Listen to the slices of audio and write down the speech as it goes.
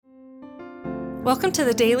Welcome to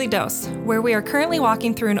the Daily Dose, where we are currently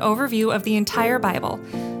walking through an overview of the entire Bible.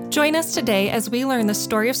 Join us today as we learn the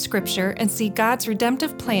story of Scripture and see God's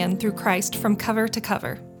redemptive plan through Christ from cover to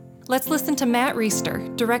cover. Let's listen to Matt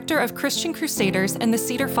Reisetter, Director of Christian Crusaders and the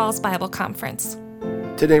Cedar Falls Bible Conference.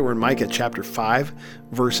 Today we're in Micah chapter 5,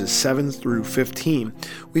 verses 7 through 15.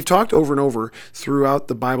 We've talked over and over throughout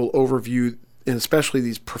the Bible overview, and especially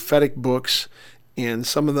these prophetic books and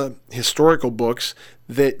some of the historical books,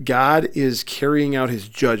 that God is carrying out his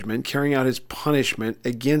judgment, carrying out his punishment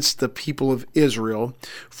against the people of Israel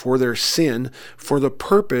for their sin, for the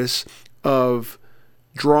purpose of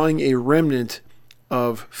drawing a remnant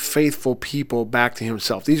of faithful people back to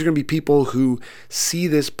himself. These are going to be people who see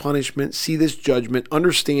this punishment, see this judgment,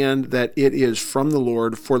 understand that it is from the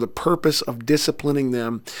Lord for the purpose of disciplining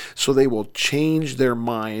them so they will change their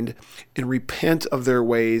mind and repent of their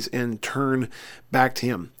ways and turn back to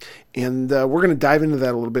him. And we're going to dive into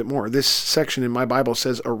that a little bit more. This section in my Bible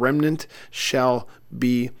says, "A remnant shall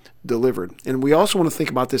be delivered." And we also want to think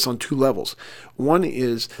about this on two levels. One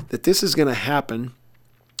is that this is going to happen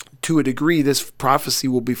to a degree. This prophecy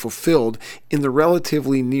will be fulfilled in the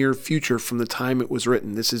relatively near future from the time it was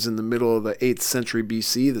written. This is in the middle of the 8th century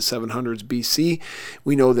BC, the 700s BC.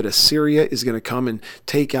 We know that Assyria is going to come and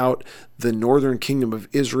take out the northern kingdom of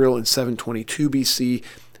Israel in 722 BC.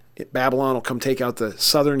 Babylon will come take out the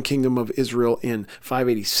southern kingdom of Israel in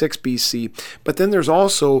 586 BC. But then there's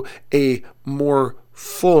also a more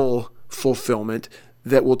full fulfillment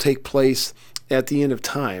that will take place at the end of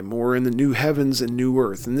time, or in the new heavens and new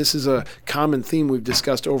earth. And this is a common theme we've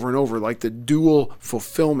discussed over and over, like the dual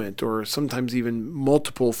fulfillment, or sometimes even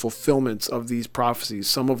multiple fulfillments of these prophecies.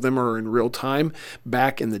 Some of them are in real time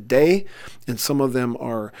back in the day, and some of them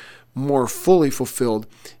are more fully fulfilled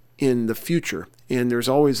in the future. And there's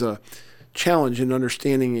always a challenge in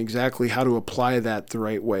understanding exactly how to apply that the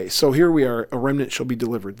right way. So here we are, a remnant shall be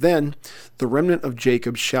delivered. Then the remnant of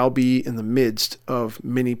Jacob shall be in the midst of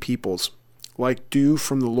many peoples, like dew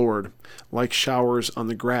from the Lord, like showers on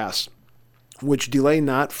the grass, which delay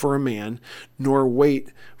not for a man, nor wait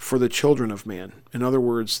for the children of man. In other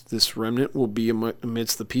words, this remnant will be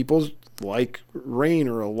amidst the peoples like rain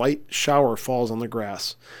or a light shower falls on the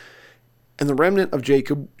grass. And the remnant of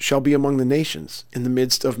Jacob shall be among the nations, in the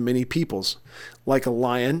midst of many peoples, like a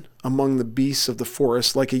lion among the beasts of the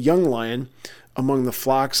forest, like a young lion among the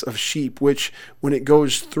flocks of sheep, which, when it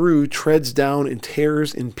goes through, treads down and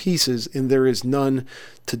tears in pieces, and there is none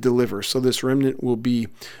to deliver. So this remnant will be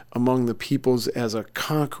among the peoples as a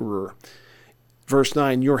conqueror. Verse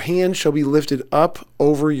 9, your hand shall be lifted up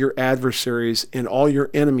over your adversaries, and all your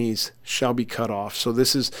enemies shall be cut off. So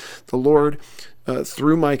this is the Lord,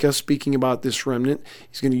 through Micah, speaking about this remnant.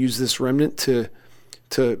 He's going to use this remnant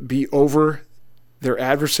to be over their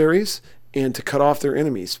adversaries and to cut off their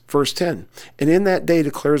enemies. Verse 10, and in that day,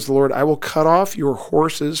 declares the Lord, I will cut off your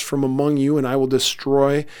horses from among you, and I will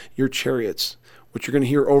destroy your chariots. What you're going to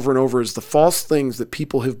hear over and over is the false things that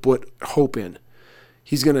people have put hope in.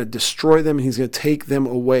 He's going to destroy them, and he's going to take them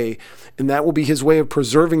away. And that will be his way of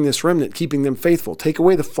preserving this remnant, keeping them faithful. Take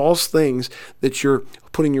away the false things that you're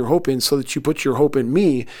putting your hope in so that you put your hope in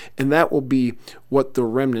me, and that will be what the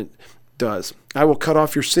remnant does. I will cut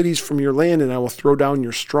off your cities from your land, and I will throw down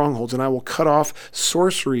your strongholds, and I will cut off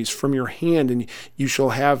sorceries from your hand, and you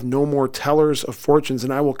shall have no more tellers of fortunes,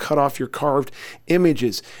 and I will cut off your carved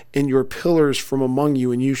images and your pillars from among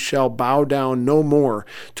you, and you shall bow down no more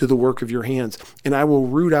to the work of your hands. And I will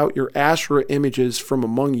root out your Asherah images from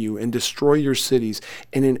among you and destroy your cities,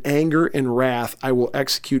 and in anger and wrath I will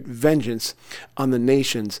execute vengeance on the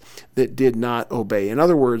nations that did not obey. In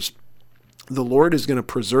other words, the Lord is going to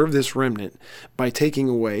preserve this remnant by taking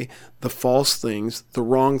away the false things, the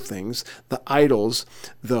wrong things, the idols,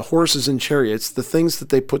 the horses and chariots, the things that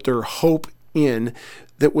they put their hope in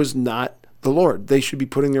that was not the Lord. They should be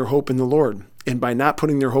putting their hope in the Lord. And by not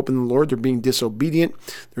putting their hope in the Lord, they're being disobedient,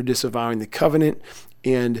 they're disavowing the covenant,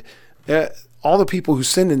 and all the people who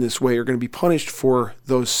sin in this way are going to be punished for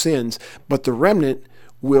those sins. But the remnant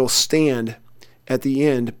will stand at the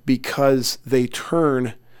end because they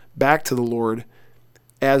turn back to the Lord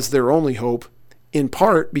as their only hope, in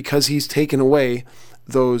part because he's taken away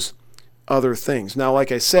those other things. Now,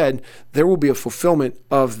 like I said, there will be a fulfillment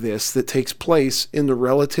of this that takes place in the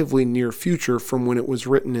relatively near future from when it was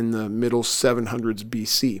written in the middle 700s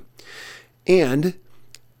BC. And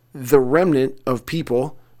the remnant of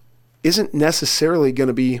people isn't necessarily going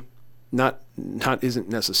to be, it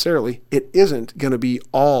isn't going to be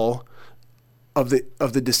all of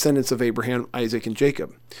the descendants of Abraham, Isaac, and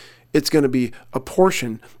Jacob. It's going to be a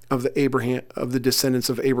portion of the descendants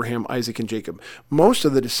of Abraham, Isaac, and Jacob. Most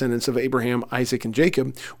of the descendants of Abraham, Isaac, and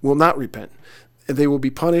Jacob will not repent. They will be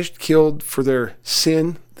punished, killed for their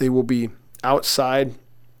sin. They will be outside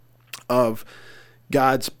of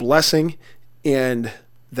God's blessing, and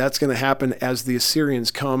that's going to happen as the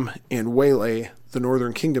Assyrians come and waylay the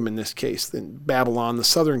northern kingdom in this case, then Babylon, the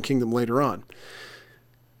southern kingdom later on.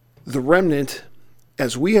 The remnant,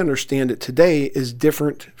 as we understand it today, is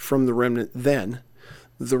different from the remnant then.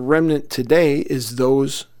 The remnant today is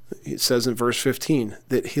those, it says in verse 15,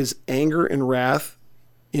 that in his anger and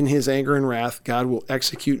wrath, God will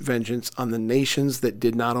execute vengeance on the nations that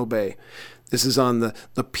did not obey. This is on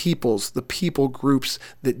the people groups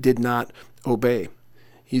that did not obey.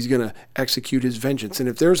 He's going to execute his vengeance. And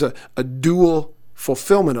if there's a dual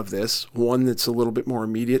fulfillment of this, one that's a little bit more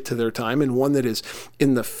immediate to their time and one that is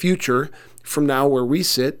in the future from now where we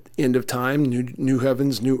sit, end of time, new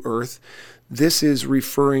heavens, new earth, this is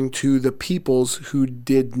referring to the peoples who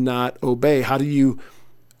did not obey. How do you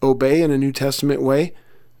obey in a New Testament way?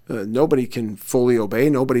 Nobody can fully obey.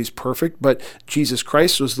 Nobody's perfect, but Jesus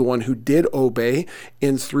Christ was the one who did obey,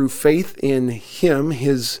 and through faith in him,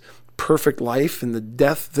 his perfect life and the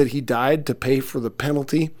death that he died to pay for the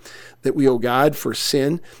penalty that we owe God for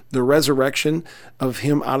sin, the resurrection of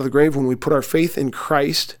him out of the grave, when we put our faith in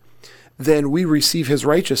Christ, then we receive his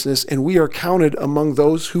righteousness and we are counted among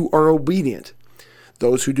those who are obedient.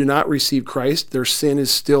 Those who do not receive Christ, their sin is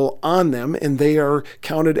still on them, and they are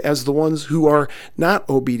counted as the ones who are not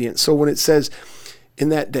obedient. So when it says, in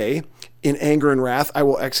that day, in anger and wrath, I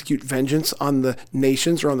will execute vengeance on the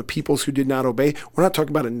nations or on the peoples who did not obey, we're not talking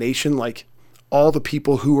about a nation like all the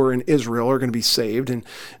people who are in Israel are going to be saved, and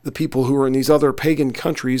the people who are in these other pagan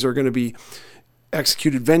countries are going to be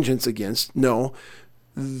executed vengeance against. No.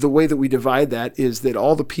 The way that we divide that is that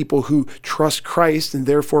all the people who trust Christ and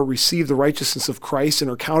therefore receive the righteousness of Christ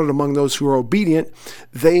and are counted among those who are obedient,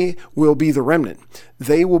 they will be the remnant.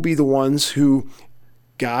 They will be the ones who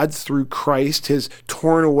God, through Christ, has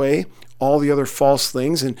torn away all the other false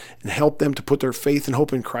things and helped them to put their faith and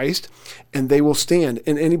hope in Christ, and they will stand.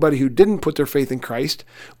 And anybody who didn't put their faith in Christ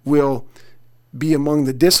will be among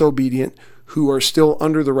the disobedient who are still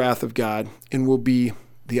under the wrath of God and will be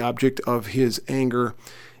the object of his anger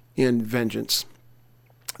and vengeance.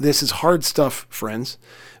 This is hard stuff, friends,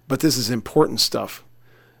 but this is important stuff.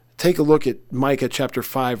 Take a look at Micah chapter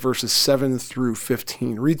 5, verses 7 through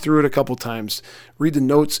 15. Read through it a couple times. Read the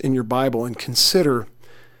notes in your Bible and consider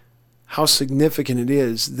how significant it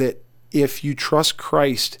is that if you trust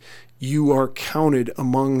Christ, you are counted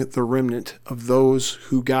among the remnant of those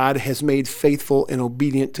who God has made faithful and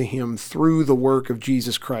obedient to him through the work of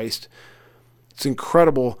Jesus Christ. It's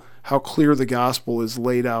incredible how clear the gospel is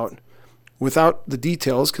laid out without the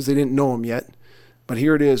details because they didn't know him yet. But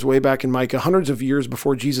here it is way back in Micah, hundreds of years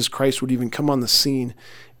before Jesus Christ would even come on the scene.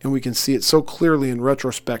 And we can see it so clearly in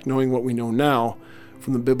retrospect, knowing what we know now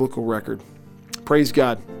from the biblical record. Praise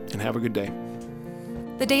God and have a good day.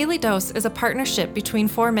 The Daily Dose is a partnership between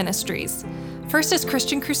 4 ministries. First is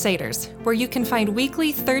Christian Crusaders, where you can find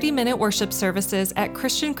weekly 30-minute worship services at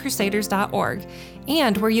christiancrusaders.org,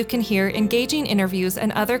 and where you can hear engaging interviews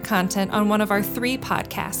and other content on one of our 3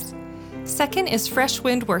 podcasts. Second is Fresh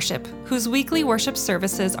Wind Worship, whose weekly worship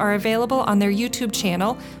services are available on their YouTube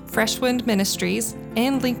channel, Fresh Wind Ministries,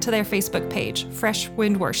 and linked to their Facebook page, Fresh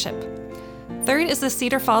Wind Worship. Third is the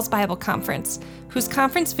Cedar Falls Bible Conference, whose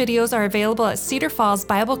conference videos are available at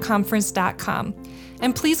cedarfallsbibleconference.com.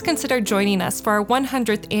 And please consider joining us for our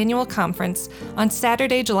 100th annual conference on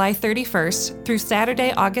Saturday, July 31st through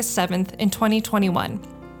Saturday, August 7th in 2021.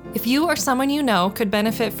 If you or someone you know could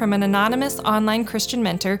benefit from an anonymous online Christian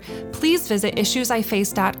mentor, please visit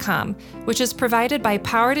issuesiface.com, which is provided by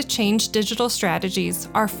Power to Change Digital Strategies,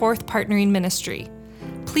 our 4th partnering ministry.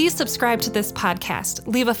 Please subscribe to this podcast,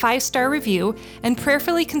 leave a 5-star review, and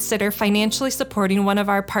prayerfully consider financially supporting one of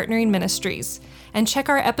our partnering ministries. And check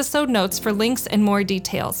our episode notes for links and more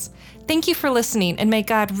details. Thank you for listening, and may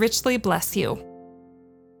God richly bless you.